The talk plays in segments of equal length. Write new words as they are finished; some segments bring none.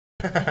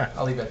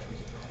I'll leave that for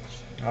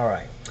you. All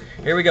right,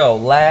 here we go.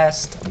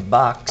 Last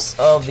box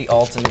of the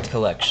Ultimate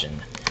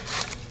Collection.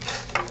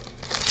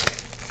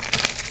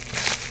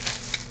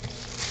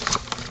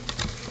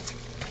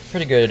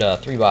 Pretty good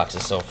 3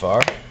 boxes so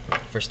far.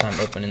 First time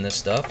opening this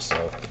stuff,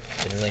 so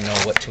didn't really know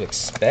what to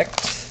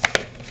expect.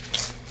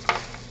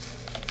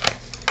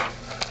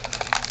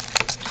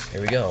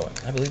 Here we go.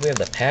 I believe we have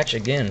the patch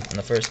again from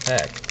the first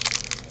pack.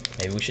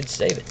 Maybe we should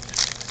save it.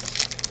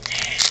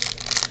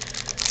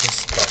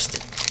 Just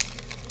busted.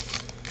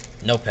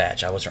 No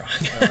patch. I was wrong.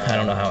 I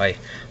don't know how I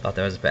thought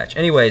that was a patch.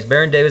 Anyways,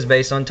 Baron Davis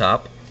base on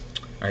top.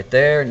 Right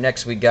there.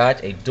 Next we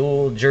got a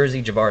dual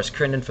jersey, Javaris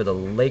Crittenton for the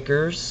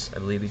Lakers. I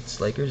believe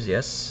it's Lakers,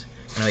 yes.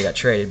 I know he got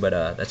traded, but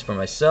that's for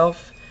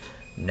myself.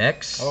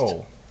 Next,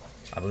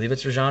 I believe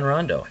it's Rajon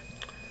Rondo.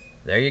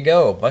 There you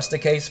go. Bust a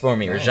case for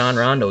me. Nice. Rajon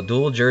Rondo,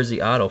 dual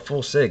jersey auto,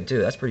 full sig too.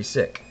 That's pretty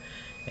sick.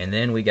 And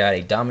then we got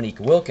a Dominique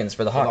Wilkins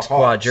for the Hawks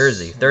quad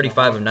jersey,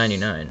 35 of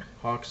 99.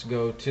 Hawks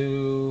go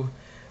to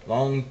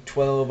long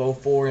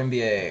 1204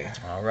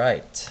 NBA. All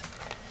right.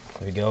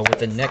 Here we go with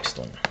the next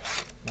one.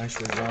 Nice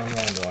Rajon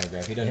Rondo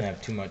autograph. He doesn't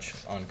have too much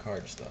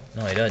on-card stuff.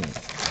 No, he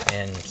doesn't.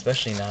 And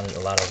especially not a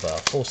lot of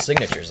full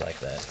signatures like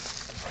that.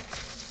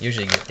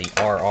 Usually you get the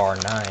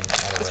RR9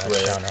 out of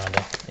Rajon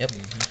Rondo. Yep.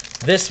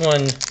 This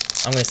one,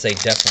 I'm going to say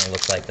definitely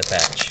looks like the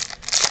patch.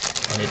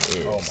 And it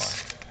is. Oh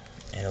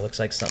my. And it looks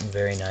like something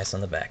very nice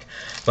on the back.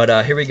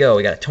 But here we go.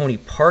 We got a Tony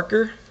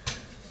Parker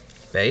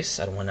base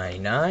out of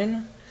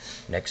 199.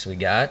 Next we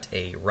got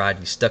a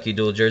Rodney Stuckey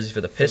dual jersey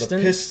for the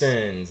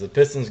Pistons. The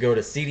Pistons go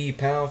to CD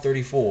Powell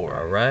 34.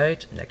 All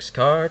right. Next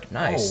card.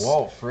 Nice. Oh,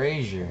 Walt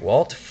Frazier.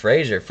 Walt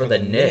Frazier for the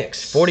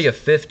Knicks. 40 of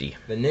 50.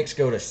 The Knicks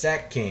go to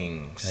Sack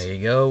Kings. There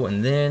you go.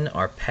 And then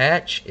our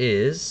patch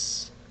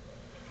is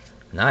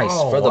nice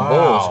for the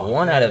wow. Bulls.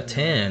 1 out of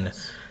 10.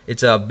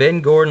 It's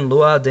Ben Gordon,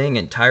 Luol Deng,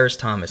 and Tyrus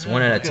Thomas.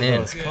 1 out of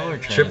 10.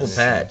 Triple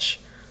patch.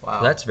 Wow.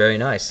 So that's very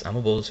nice. I'm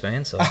a Bulls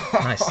fan, so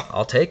nice.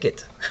 I'll take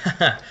it.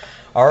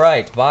 All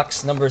right,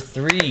 box number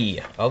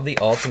 3 of the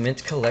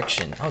Ultimate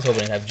Collection. I was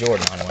hoping to have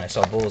Jordan on it when I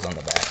saw Bulls on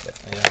the back, but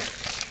yeah.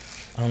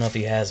 I don't know if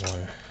he has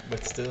one.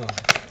 But still,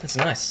 it's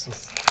nice.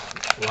 It's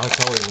a lot of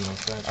colors in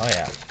those patches. Oh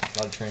yeah, a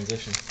lot of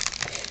transitions.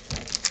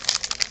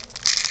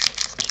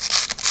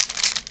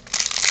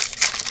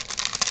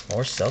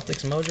 More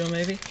Celtics mojo,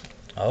 maybe?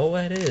 Oh,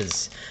 it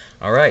is.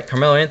 All right,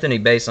 Carmelo Anthony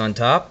base on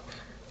top.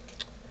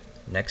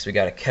 Next, we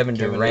got a Kevin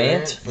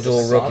Durant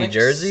dual rookie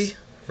jersey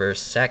for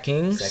Sack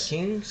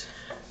Kings.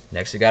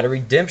 Next, we got a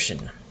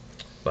redemption.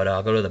 But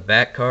I'll go to the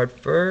back card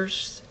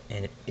first,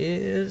 and it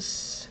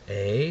is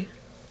a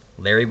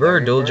Larry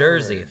Bird dual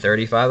jersey,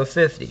 35 of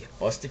 50.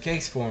 Bust the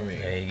case for me.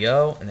 There you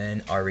go. And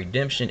then our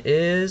redemption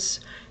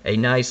is a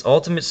nice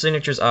Ultimate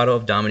Signatures auto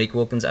of Dominique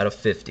Wilkins out of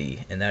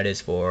 50, and that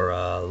is for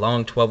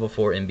long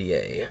 1204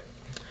 NBA.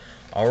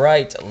 All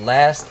right,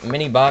 last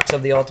mini box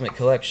of the Ultimate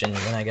Collection.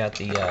 Then I got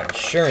the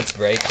insurance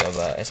break of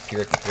SP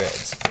Rookie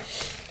Threads.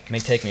 It may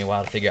take me a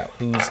while to figure out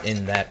who's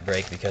in that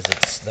break because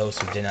it's those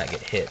who did not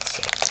get hit.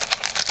 So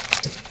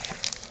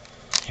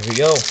here we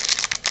go.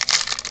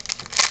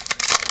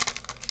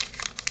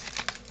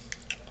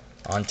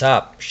 On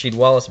top, Rasheed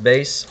Wallace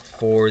base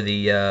for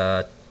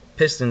the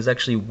Pistons,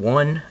 actually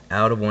 1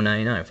 out of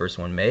 199. First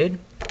one made.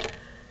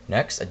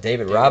 Next, a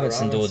David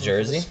Robinson dual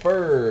jersey. The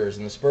Spurs,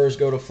 and the Spurs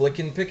go to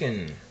Flickin'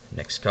 Pickin'.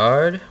 Next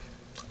card,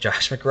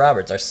 Josh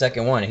McRoberts, our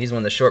second one. He's one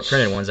of the short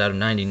printed ones out of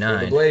 99.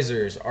 For the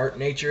Blazers, Art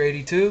Nature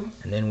 82.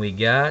 And then we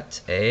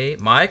got a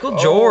Michael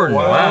Jordan.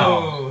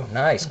 Wow.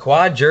 Nice.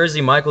 Quad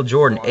jersey Michael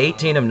Jordan,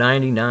 18 of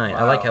 99.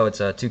 I like how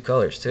it's 2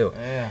 colors too.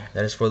 Yeah.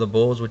 That is for the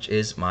Bulls, which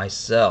is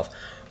myself.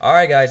 All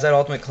right, guys, that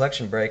Ultimate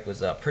Collection break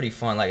was pretty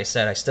fun. Like I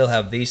said, I still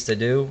have these to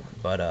do,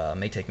 but it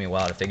may take me a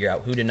while to figure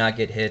out who did not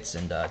get hits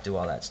and do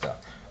all that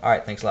stuff. All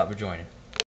right, thanks a lot for joining.